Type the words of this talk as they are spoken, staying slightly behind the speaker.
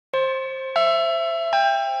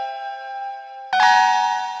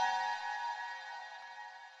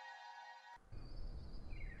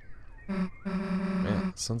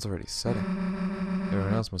sun's already setting.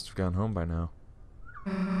 Everyone else must have gone home by now.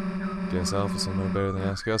 Guess Alphys will know better than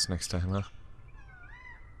ask us next time, huh?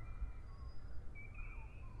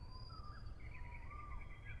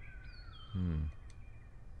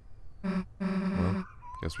 Well,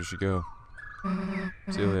 guess we should go.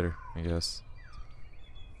 See you later, I guess.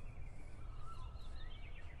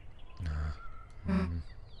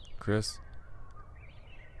 Chris?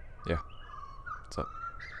 Yeah. What's up?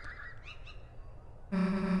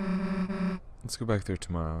 Let's go back there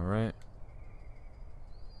tomorrow, alright?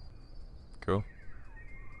 Cool.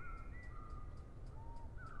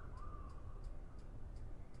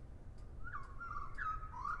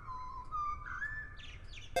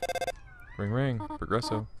 Ring ring.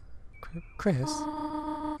 Progresso. Chris?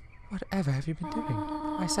 Whatever have you been doing?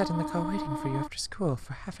 I sat in the car waiting for you after school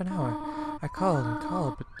for half an hour. I called and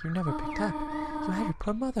called, but you never picked up. You had your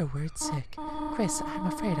poor mother worried sick. Chris, I'm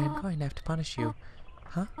afraid I'm going to have to punish you.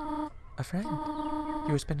 Huh? A friend?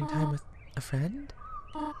 You were spending time with a friend?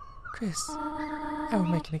 Chris, I will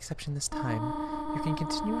make an exception this time. You can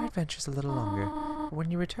continue our adventures a little longer. But when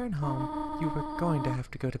you return home, you are going to have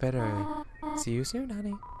to go to bed early. See you soon,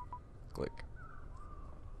 honey. Click.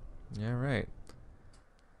 Yeah, right.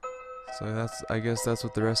 So I guess that's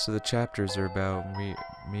what the rest of the chapters are about. Me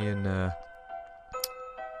and I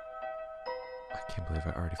can't believe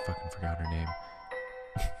I already fucking forgot her name.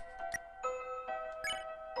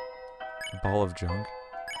 Ball of junk.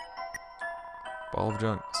 Ball of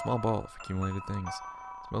junk. Small ball of accumulated things.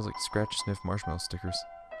 Smells like scratch sniff marshmallow stickers.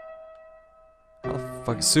 How the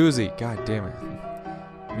fuck Susie? God damn it.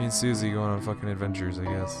 Me and Susie going on fucking adventures, I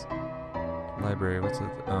guess. Library, what's it?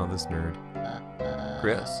 Oh, this nerd.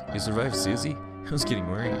 Chris, you survived Susie? I was getting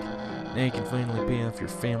worried. Now you can finally pay off your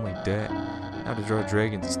family debt. How to Draw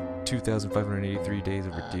Dragons is 2,583 days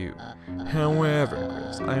overdue. However,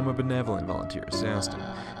 Chris, I am a benevolent volunteer assassin.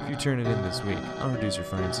 If you turn it in this week, I'll reduce your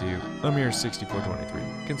fine to a mere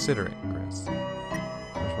 $64.23. Consider it, Chris.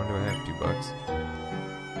 How much money do I have?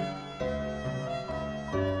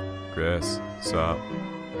 $2? Chris, sup?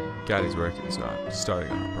 Gaddy's working, so I'm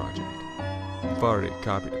starting on a project. I've already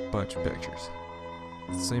copied a bunch of pictures.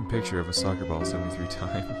 It's the same picture of a soccer ball 73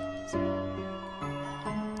 times.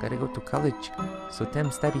 Gotta go to college, so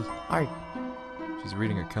Tim study art. She's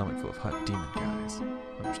reading a comic full of hot demon guys.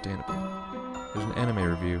 Understandable. There's an anime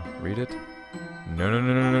review. Read it?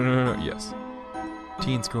 No. Yes.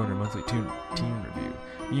 Teen's Corner monthly teen review.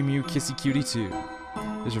 Mew Mew Kissy Cutie 2.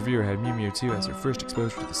 This reviewer had Mew Mew 2 as her first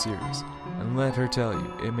exposure to the series. And let her tell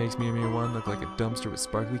you, it makes Mew Mew 1 look like a dumpster with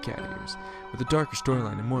sparkly cat ears. With a darker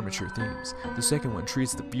storyline and more mature themes, the second one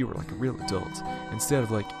treats the viewer like a real adult, instead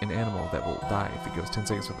of like an animal that will die if it goes 10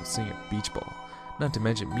 seconds without seeing a beach ball. Not to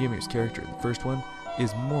mention, Mew Mew's character in the first one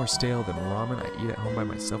is more stale than ramen I eat at home by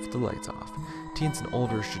myself with the lights off. Teens and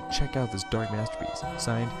older should check out this dark masterpiece.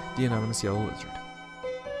 Signed, The Anonymous Yellow Lizard.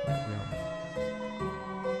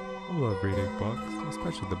 I love reading books,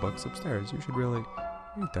 especially the books upstairs. You should really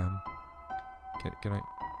read them. Can I?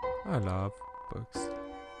 I love books.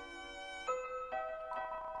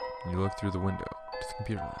 You look through the window to the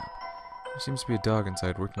computer lab. There seems to be a dog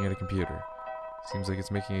inside working at a computer. Seems like it's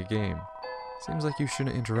making a game. Seems like you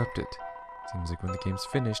shouldn't interrupt it. Seems like when the game's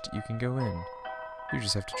finished, you can go in. You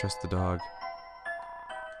just have to trust the dog.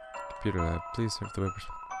 Computer lab, please have the web.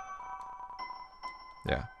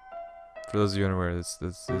 Yeah. For those of you unaware, this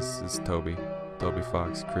is Toby. Toby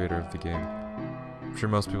Fox, creator of the game. I'm sure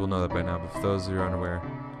most people know that by now, but for those who are unaware,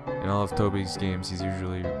 in all of Toby's games, he's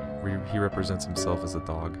usually he represents himself as a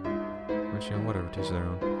dog. Which, you know, whatever, teach their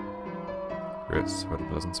own. Chris, what a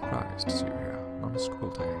pleasant surprise to see you here on a school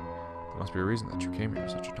day. There must be a reason that you came here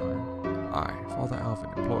at such a time. I, Father Alvin,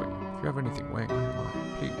 implore you, if you have anything weighing on your mind,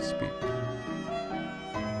 please speak.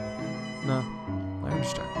 No, I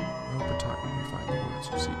understand. I hope in time you may find the words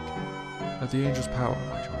you seek. Let the angel's power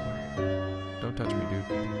light your way. Don't touch me, dude.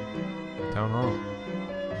 Town hall.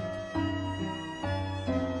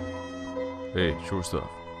 Hey, short stuff.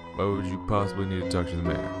 Why would you possibly need to talk to the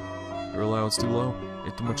mayor? Your allowance too low?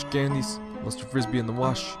 Ate too much candies? Lost your frisbee in the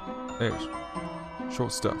wash? Hey,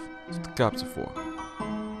 short stuff. That's what the cops are for.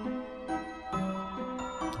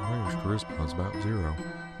 The mayor's charisma is about 0.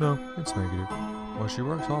 No, it's negative. Well, she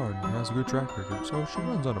works hard and has a good track record, so she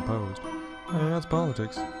runs unopposed. And that's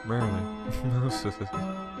politics. Rarely.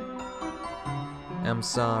 I'm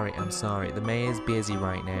sorry. The mayor's busy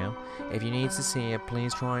right now. If you need to see her,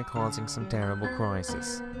 please try causing some terrible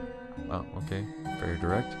crisis. Oh, okay. Very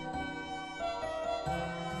direct.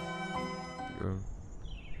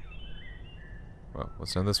 Well,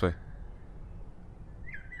 what's down this way?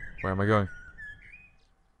 Where am I going?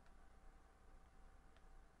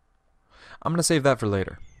 I'm gonna save that for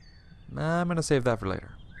later. I'm gonna save that for later.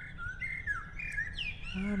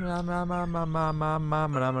 I'm gonna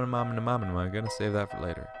save that for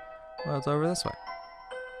later. Well, it's over this way.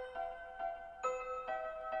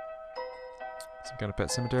 Some kind of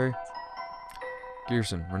pet cemetery.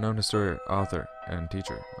 Gearson, renowned historian, author, and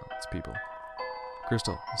teacher. Oh, it's people.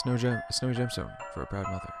 Crystal, a snowy gemstone for a proud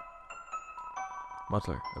mother.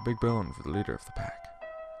 Mutler, a big bone for the leader of the pack.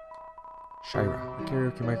 Shira, a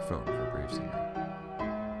karaoke microphone for a brave singer.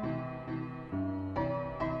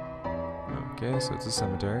 Okay, so it's a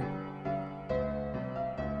cemetery.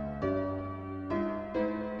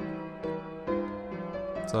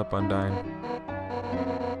 What's up, Undyne?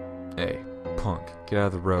 Hey, punk, get out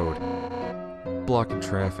of the road. Blocking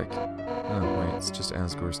traffic. Oh, wait, it's just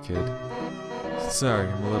Asgore's kid. Sorry,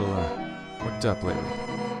 I'm a little, worked up lately.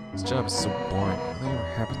 This job is so boring. Nothing ever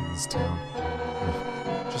happens in this town.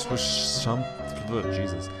 Just wish something would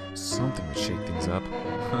shake things up.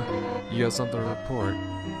 You got something to report?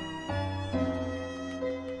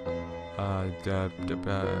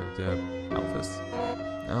 Alphys.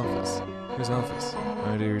 Alphys? Who's Alphys?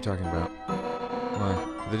 No idea what you're talking about. Why?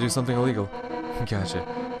 Did they do something illegal? Gotcha.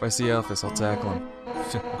 If I see Alphys, I'll tackle him.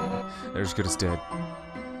 They're as good as dead.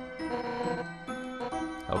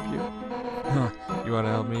 Help you? Huh, you wanna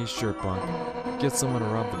help me? Sure, punk. Get someone to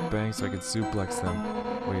rob the bank so I can suplex them.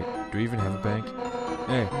 Wait, do we even have a bank?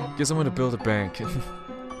 Hey, get someone to build a bank.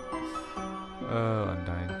 Oh,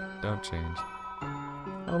 Undyne, don't change.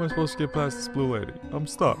 How am I supposed to get past this blue lady? I'm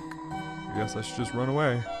stuck. I guess I should just run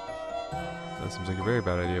away. That seems like a very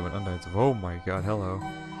bad idea when Undyne's... Oh my god, hello.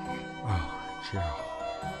 Oh, Jill.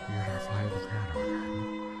 You're gonna fly the piano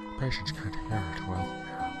again. The patients can't hear it well,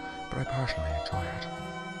 but I personally enjoy it.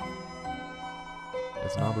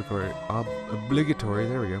 It's an obligatory,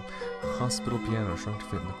 there we go, hospital piano shrunk to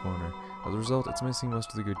fit in the corner. As a result, it's missing most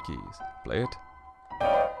of the good keys. Play it.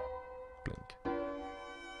 Blink.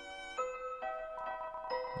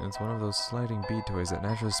 It's one of those sliding bead toys that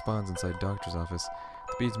naturally spawns inside doctor's office.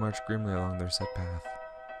 The beads march grimly along their set path.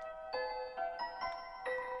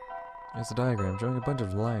 It's a diagram showing a bunch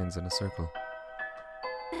of lines in a circle.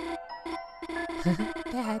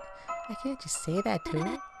 Dad, I can't just say that to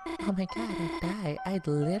her. Oh my god, I'd die. I'd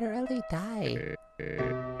literally die.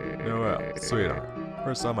 Noelle, sweetheart.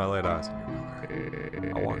 First time I laid eyes on your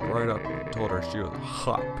mother, I walked right up and told her she was a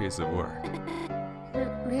hot piece of work.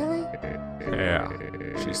 Really? Yeah.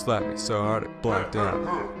 She slapped me so hard it blacked out.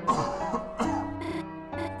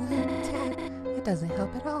 Dad, that doesn't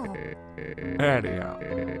help at all. Anyhow,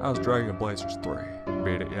 how's Dragon Blazers 3?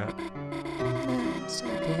 Beat it yet? Sure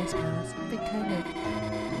is, pals. I've been kind of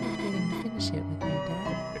waiting to finish it with you, Dad.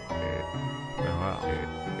 Well,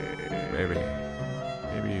 maybe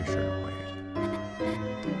you shouldn't wait.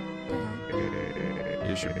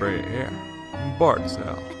 You should bring it here. Bart's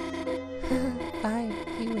hell. Fine,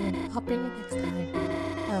 you win. I'll bring it next time.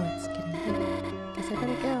 Oh, it's getting late. Guess I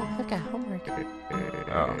better go. I've got homework.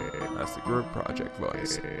 Oh, that's the group project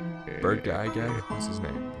voice. Bird guy again? What's his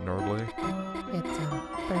name? Nordley? It's,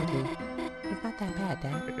 Birdie. He's not that bad,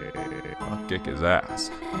 Dad. I'll kick his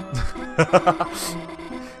ass.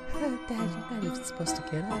 Dad, you're not even supposed to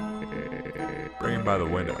get up. Bring him by the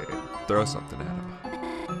window. Throw something at him.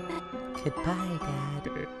 Goodbye,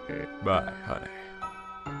 Dad. Bye, honey.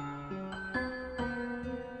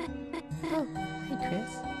 Oh, hi,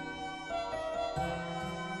 Chris.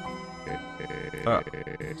 Oh,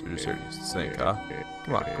 so you're just here to use the sink, huh?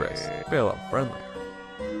 Come on, Chris. Be a little friendlier.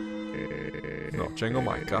 No, jingle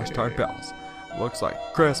my gosh darn bells. Looks like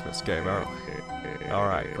Christmas came early.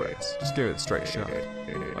 Alright, Chris. Just give it a straight shot.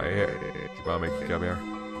 Right here. Did you want to make you come here?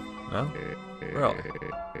 No? Really?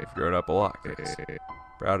 You've grown up a lot, Chris.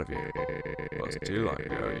 Proud of you. Wasn't too long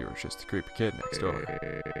ago, you were just the creepy kid next door.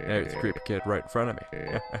 Now you're the creepy kid right in front of me.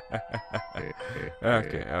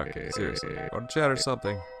 Okay, seriously. Want to chat or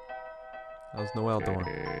something? How's Noelle doing?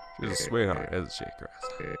 She's a sweetheart, isn't she, Chris?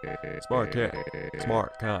 Smart kid.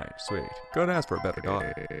 Smart, kind, sweet. Couldn't ask for a better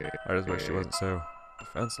daughter. I just wish she wasn't so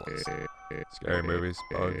defenseless. Scary movies,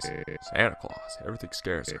 bugs, Santa Claus, everything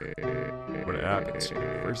scares her. When it happens, she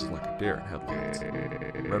freezes like a deer in headlights.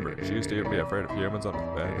 Remember, she used to even be afraid of humans under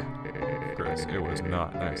the bed. Chris, it was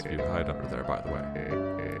not nice of you to hide under there, by the way.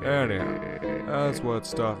 Anyhow, that's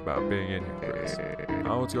what's tough about being in here, Chris.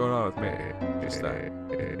 Now what's going on with me? Just that.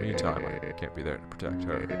 In the meantime, I can't be there to protect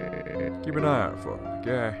her. Keep an eye out for her,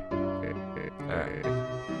 okay? Hey.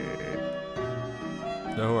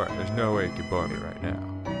 Don't worry, there's no way you can bore me right now.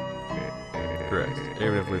 Chris,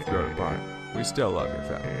 even if we've grown apart, we still love your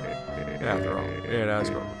family. After all, me and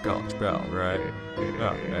Asgore were college pals, right?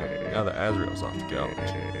 Oh, hey, now that Azrael's off to college,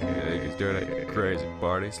 you think he's doing any crazy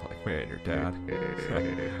parties like me and your dad?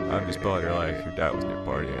 I'm just pulling your leg. Your dad was near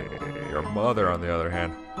party animal. Your mother, on the other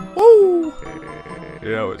hand, woo!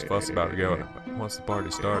 You know what's fuss about going once the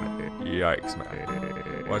party started. Yikes,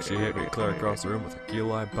 man. Once she hit me clear across the room with a key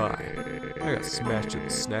lime pie. I got smashed to the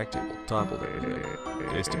snack table, toppled everything.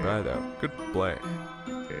 Tasty pie though. Good play.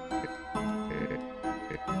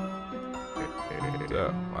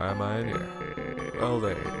 So, why am I in here? Well,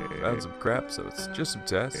 they found some crap, so it's just some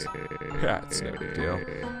tests. Yeah, it's no big deal.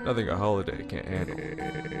 Nothing a holiday can't handle.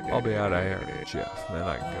 I'll be out of here, Jeff, then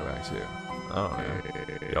I can go back too. I don't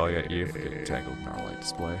know. Y'all get you for getting tangled in our light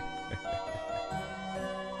display.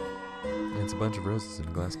 And it's a bunch of roses in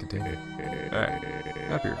a glass container. Hey,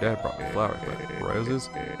 happy your dad brought me flowers, but roses?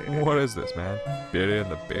 What is this, man? Beauty and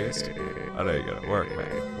the Beast? That ain't gonna work,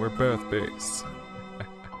 man. We're both beasts.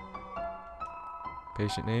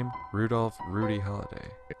 Patient name? Rudolph Rudy Holiday.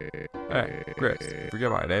 Hey, Chris, forget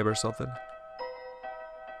my name or something?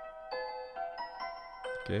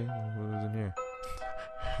 Okay, what was in here?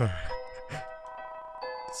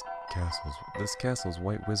 This castle's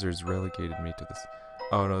white wizards relegated me to this.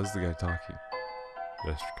 Oh no, this is the guy talking.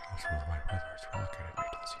 This castle's white wizards relegated me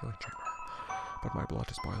to this healing chamber, but my blood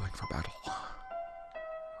is boiling for battle.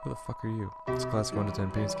 Who the fuck are you? It's a classic 1 to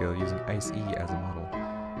 10 pain scale using Ice E as a model.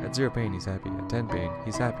 At 0 pain, he's happy. At 10 pain,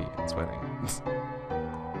 he's happy and sweating.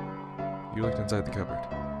 You looked inside the cupboard.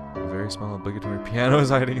 A very small obligatory piano is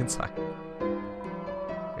hiding inside.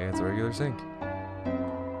 And it's a regular sink.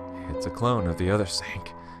 It's a clone of the other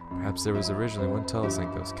sink. Perhaps there was originally one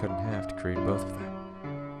telesink that was cut in half to create both of them.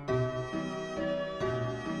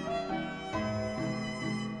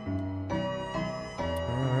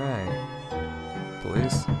 Alright.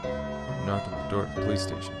 Police? Knocked on the door at the police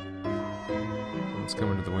station. Someone's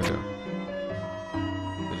coming to the window.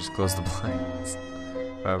 They just closed the blinds.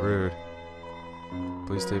 How rude.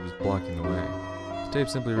 Police tape is blocking the way. The tape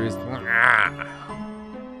simply reads,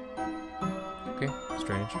 okay,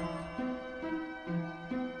 strange.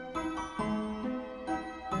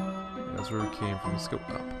 That's where we came from. Let's go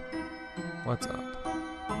up. What's up?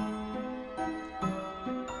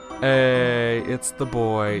 Hey, it's the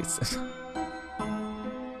boys.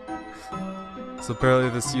 So apparently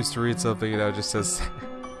this used to read something and now it just says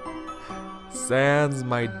Sans,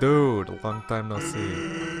 my dude, long time no see.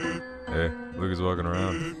 Hey, Luke is walking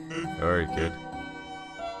around. How are you, kid?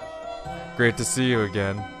 Great to see you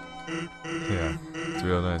again. Yeah, it's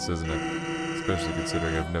real nice, isn't it? Especially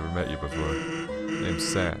considering I've never met you before. Name's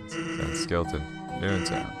Sans Skeleton, new in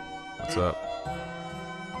town. What's up?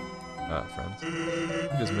 Friends?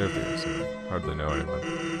 You just moved here, so hardly know anyone.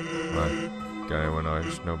 Why? Got anyone I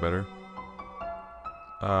should know better?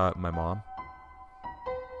 My mom.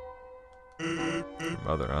 Your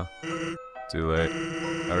mother, huh? Too late.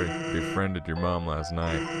 I already befriended your mom last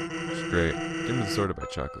night. She's great. Give me the sword by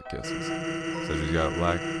chocolate kisses. Said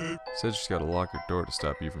she's got to lock her door to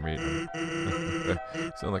stop you from eating her.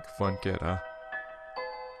 Sound like a fun kid, huh?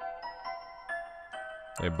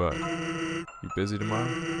 Hey, bud. You busy tomorrow?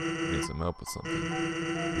 Need some help with something.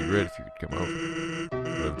 It'd be great if you could come over. I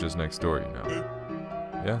live just next door, you know.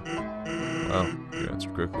 Yeah? Well, you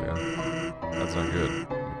answered quickly, huh? That's not good.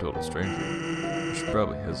 I'm a total stranger. You should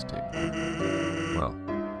probably hesitate more. Well,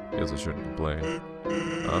 guess I shouldn't complain.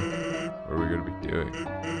 Huh? What are we gonna be doing?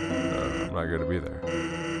 I'm not gonna be there.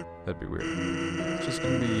 That'd be weird. It's just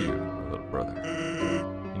gonna be you, my little brother.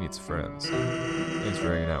 He needs friends. Thanks for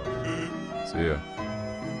hanging out with me. See ya.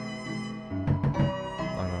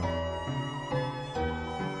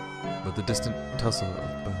 But the distant tussle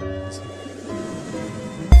of bones.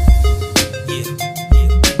 Yeah.